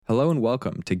Hello and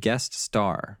welcome to Guest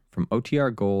Star from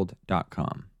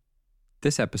OTRGold.com.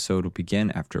 This episode will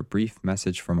begin after a brief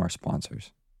message from our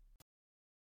sponsors.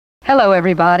 Hello,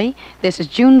 everybody. This is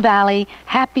June Valley,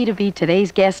 happy to be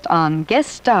today's guest on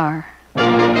Guest Star.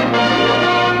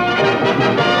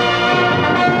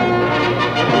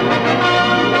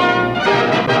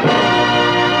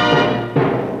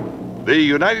 The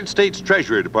United States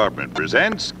Treasury Department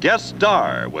presents Guest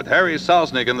Star with Harry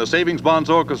Sosnick and the Savings Bonds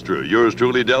Orchestra, yours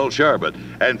truly, Del Sharbutt,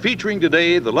 and featuring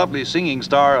today the lovely singing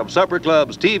star of supper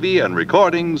clubs, TV, and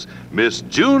recordings, Miss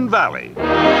June Valley.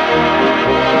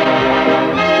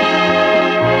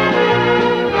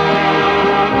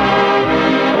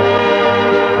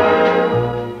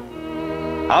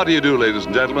 How do you do, ladies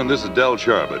and gentlemen? This is Del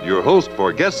Sharbutt, your host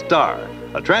for Guest Star,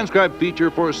 a transcribed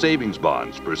feature for savings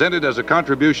bonds, presented as a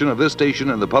contribution of this station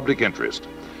in the public interest.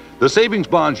 The savings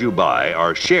bonds you buy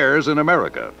are shares in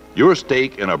America, your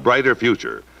stake in a brighter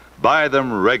future. Buy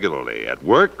them regularly at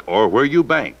work or where you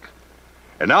bank.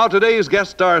 And now today's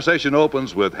Guest Star session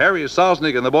opens with Harry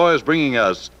Sosnick and the boys bringing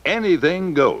us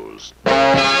Anything Goes.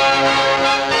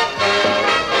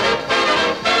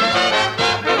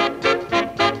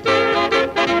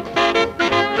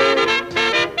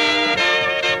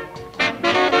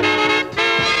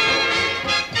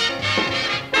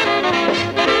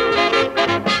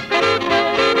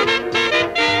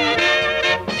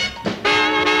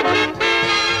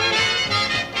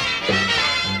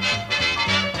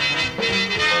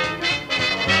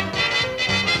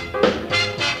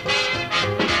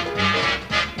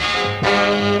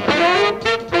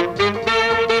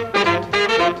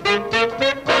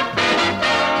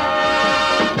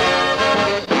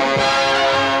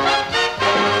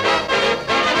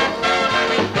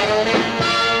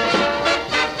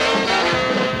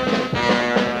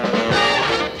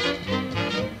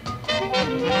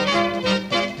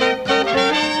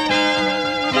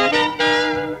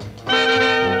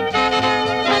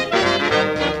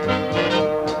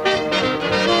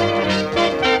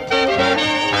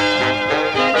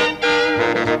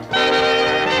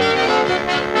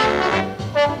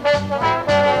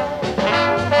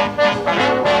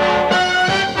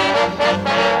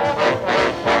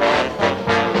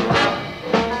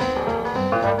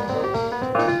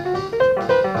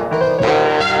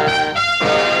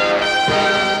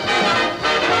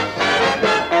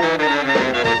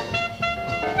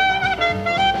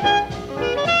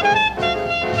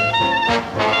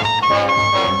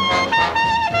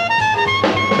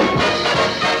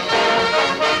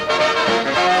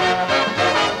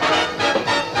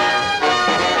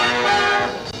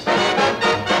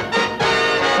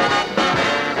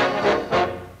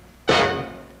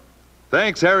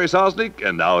 Thanks, Harry Sosnick,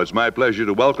 and now it's my pleasure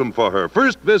to welcome for her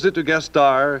first visit to Guest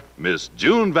Star, Miss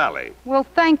June Valley. Well,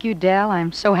 thank you, Del.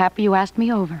 I'm so happy you asked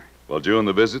me over. Well, June,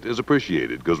 the visit is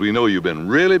appreciated because we know you've been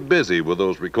really busy with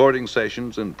those recording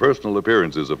sessions and personal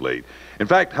appearances of late. In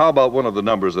fact, how about one of the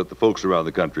numbers that the folks around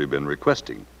the country have been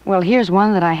requesting? Well, here's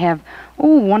one that I have,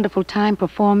 wonderful time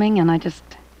performing, and I just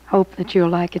hope that you'll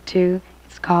like it, too.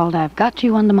 It's called I've Got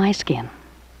You Under My Skin.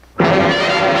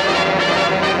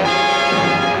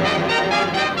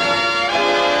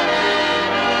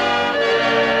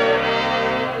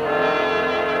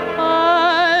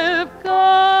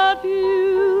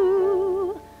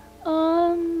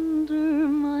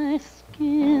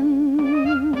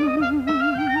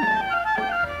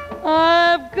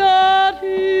 I've got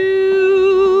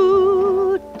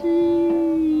you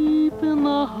deep in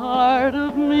the heart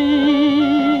of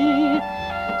me,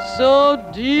 so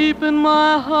deep in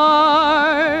my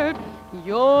heart,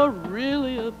 you're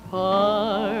really a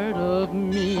part of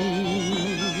me.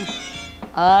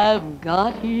 I've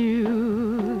got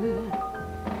you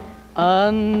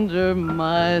under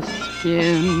my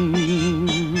skin.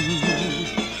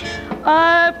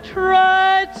 I've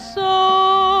tried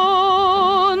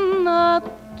so not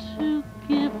to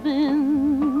give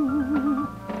in.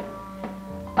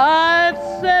 I've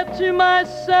said to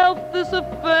myself this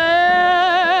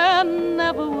affair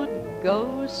never would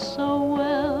go so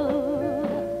well.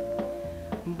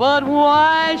 But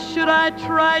why should I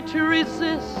try to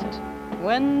resist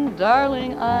when,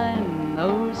 darling, I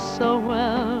know so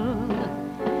well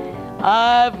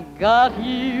I've got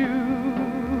you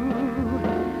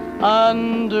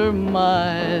under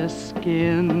my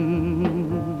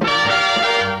skin.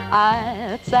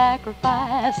 I'd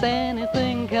sacrifice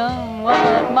anything, come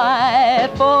what might,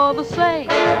 for the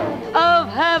sake of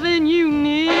having you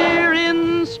near,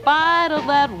 in spite of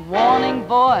that warning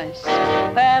voice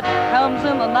that comes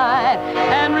in the night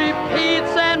and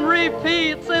repeats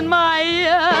in my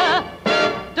ear.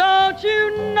 Don't you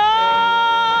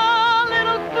know,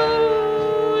 little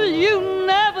fool,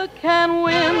 can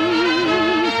win.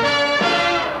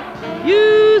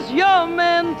 Use your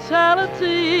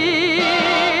mentality.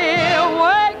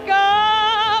 Wake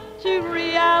up to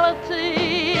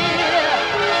reality.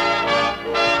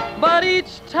 But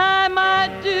each time I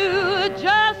do,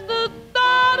 just the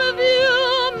thought of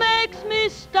you makes me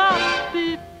stop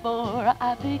before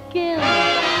I begin.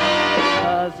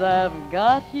 'Cause I've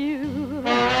got you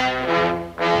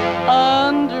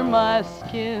under my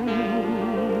skin.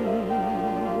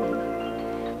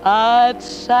 I'd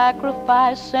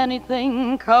sacrifice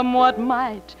anything, come what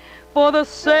might, for the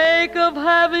sake of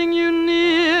having you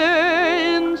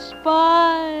near, in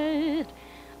spite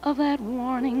of that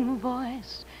warning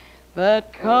voice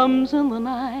that comes in the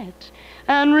night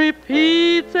and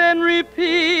repeats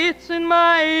in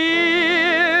my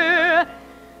ear.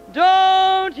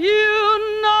 Don't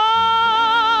you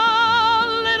know,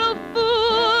 little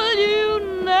fool, you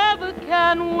never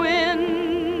can win.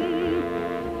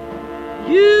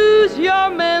 Use your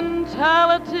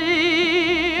mentality.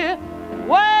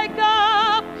 Wake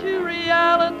up to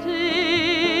reality.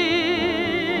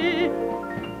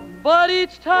 But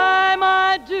each time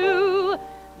I do,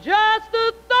 just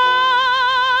the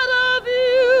thought of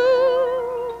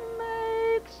you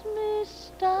makes me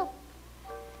stop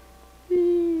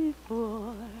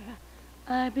before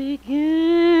I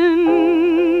begin.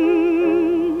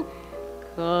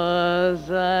 'Cause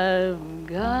I've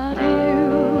got you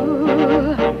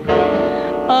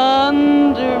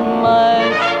under my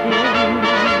skin.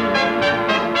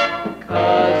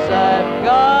 'Cause I've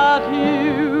got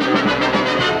you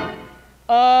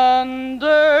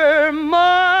under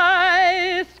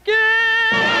my skin.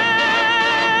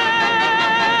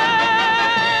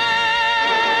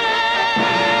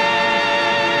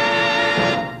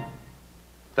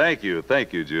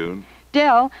 Thank you, June.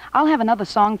 Del, I'll have another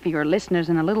song for your listeners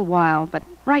in a little while, but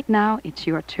right now it's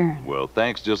your turn. Well,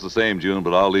 thanks just the same, June,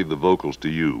 but I'll leave the vocals to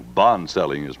you. Bond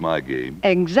selling is my game.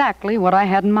 Exactly what I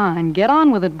had in mind. Get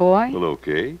on with it, boy. Well,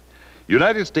 okay.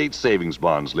 United States savings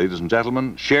bonds, ladies and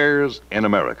gentlemen, shares in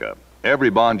America. Every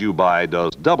bond you buy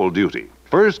does double duty.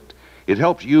 First, it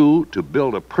helps you to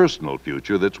build a personal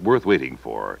future that's worth waiting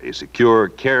for, a secure,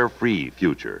 carefree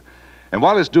future. And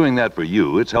while it's doing that for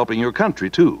you, it's helping your country,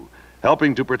 too,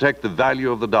 helping to protect the value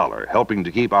of the dollar, helping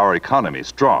to keep our economy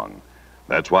strong.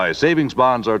 That's why savings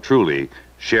bonds are truly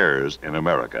shares in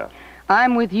America.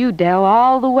 I'm with you, Del,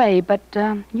 all the way, but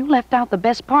you left out the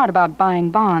best part about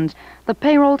buying bonds, the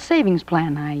payroll savings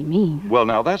plan, I mean. Well,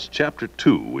 now, that's Chapter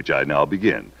 2, which I now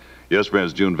begin. Yes,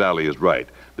 friends, June Valley is right.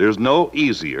 There's no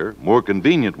easier, more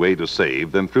convenient way to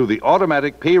save than through the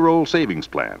automatic payroll savings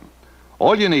plan.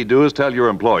 All you need to do is tell your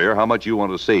employer how much you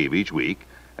want to save each week,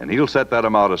 and he'll set that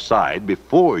amount aside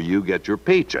before you get your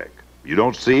paycheck. You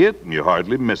don't see it, and you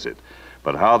hardly miss it.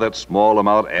 But how that small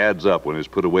amount adds up when it's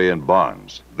put away in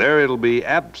bonds. There it'll be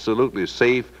absolutely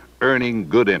safe, earning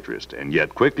good interest, and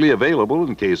yet quickly available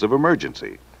in case of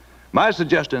emergency. My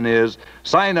suggestion is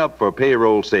sign up for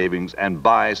payroll savings and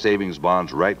buy savings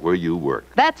bonds right where you work.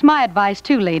 That's my advice,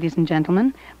 too, ladies and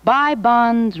gentlemen. Buy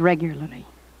bonds regularly.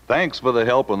 Thanks for the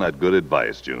help on that good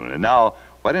advice, June. And now,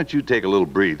 why don't you take a little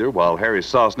breather while Harry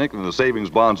Sosnick and the Savings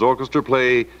Bonds Orchestra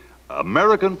play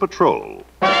American Patrol.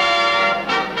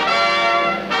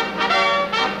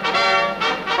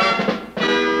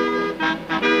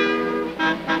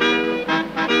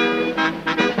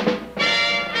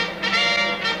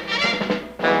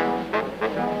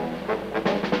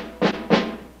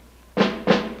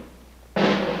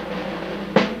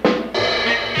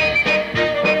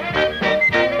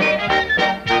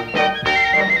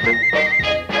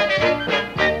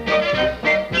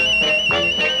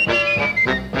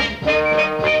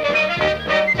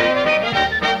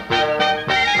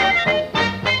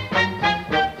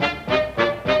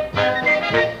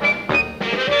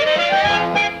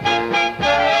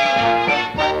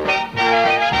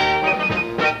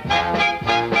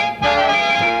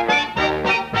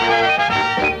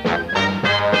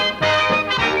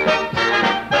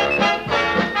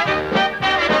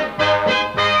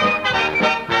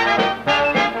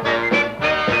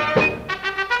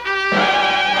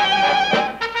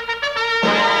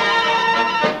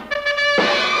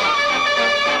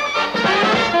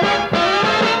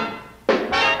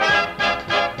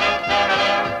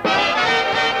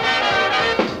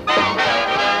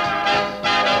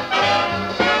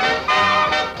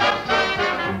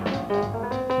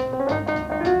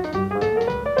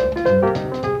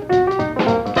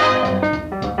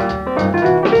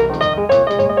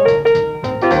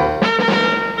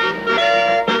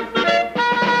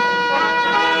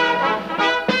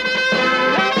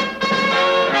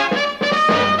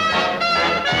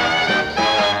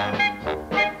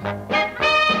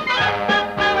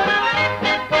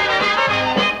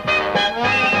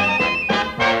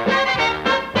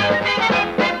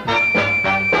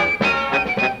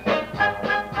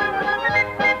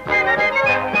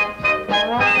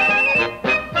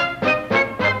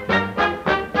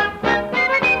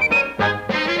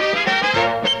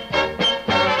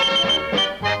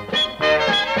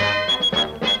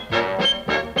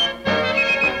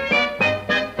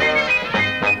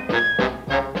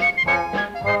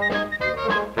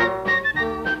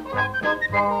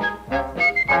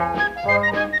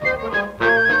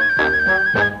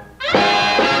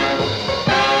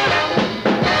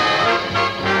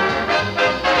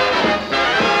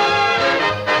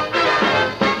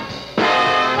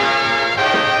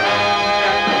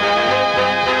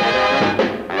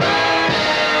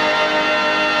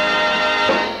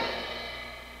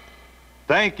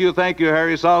 Thank you,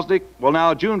 Harry Sosnick. Well,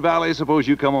 now, June Valley, suppose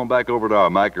you come on back over to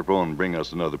our microphone and bring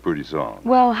us another pretty song.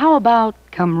 Well, how about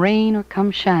Come Rain or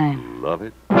Come Shine? Love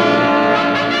it.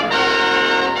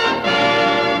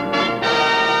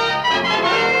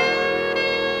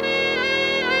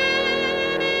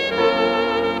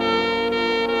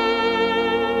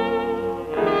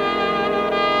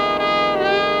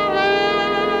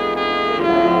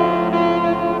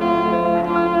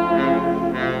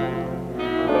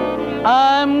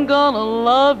 I'm gonna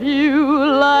love you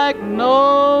like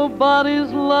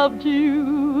nobody's loved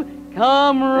you,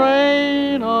 come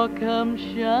rain or come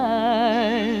shine.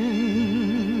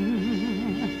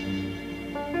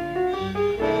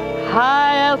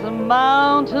 High as a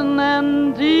mountain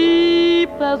and deep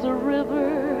as a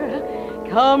river,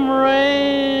 come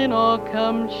rain or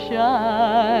come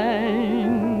shine.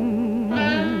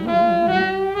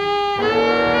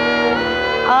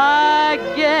 I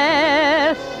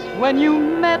guess when you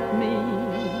met me,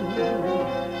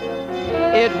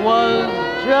 it was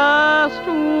just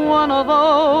one of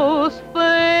those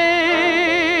things.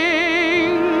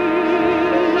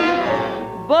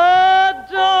 But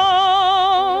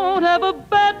don't ever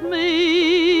bet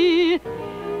me,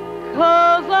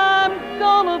 'cause I'm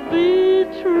gonna be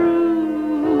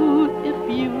true if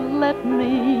you let me.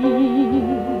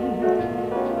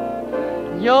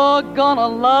 You're gonna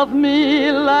love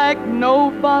me like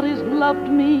nobody's loved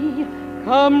me,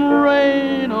 come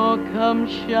rain or come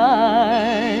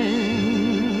shine.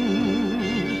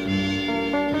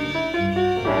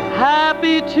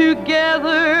 Happy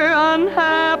together,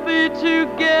 unhappy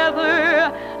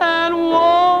together, and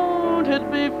won't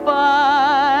it be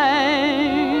fine?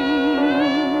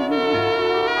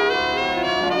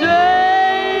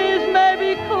 Days may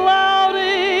be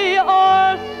cloudy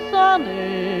or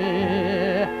sunny,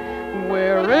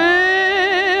 we're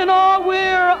in or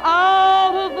we're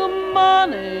out of the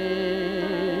money,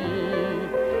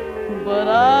 but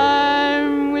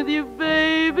I'm with you,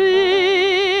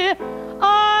 baby.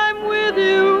 I'm with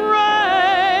you,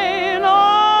 rain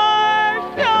or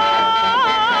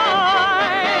shine,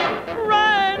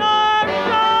 rain or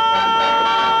shine.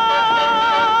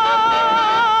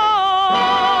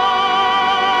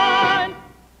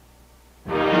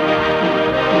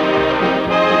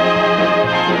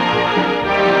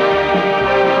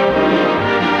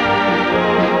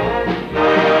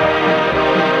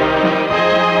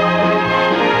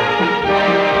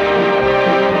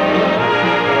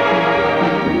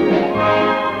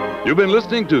 You've been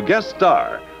listening to Guest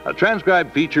Star, a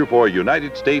transcribed feature for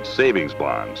United States Savings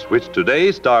Bonds, which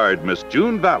today starred Miss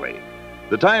June Valley.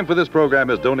 The time for this program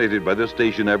is donated by this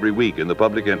station every week in the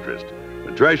public interest.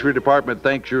 The Treasury Department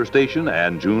thanks your station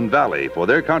and June Valley for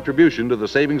their contribution to the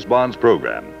Savings Bonds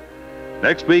program.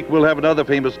 Next week, we'll have another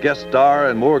famous guest star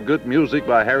and more good music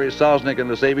by Harry Sosnick and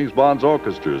the Savings Bonds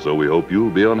Orchestra, so we hope you'll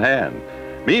be on hand.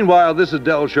 Meanwhile, this is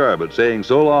Del Sharbutt saying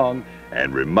so long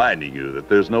and reminding you that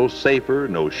there's no safer,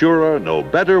 no surer, no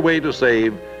better way to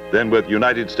save than with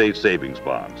United States Savings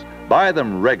Bonds. Buy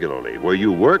them regularly where you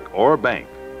work or bank.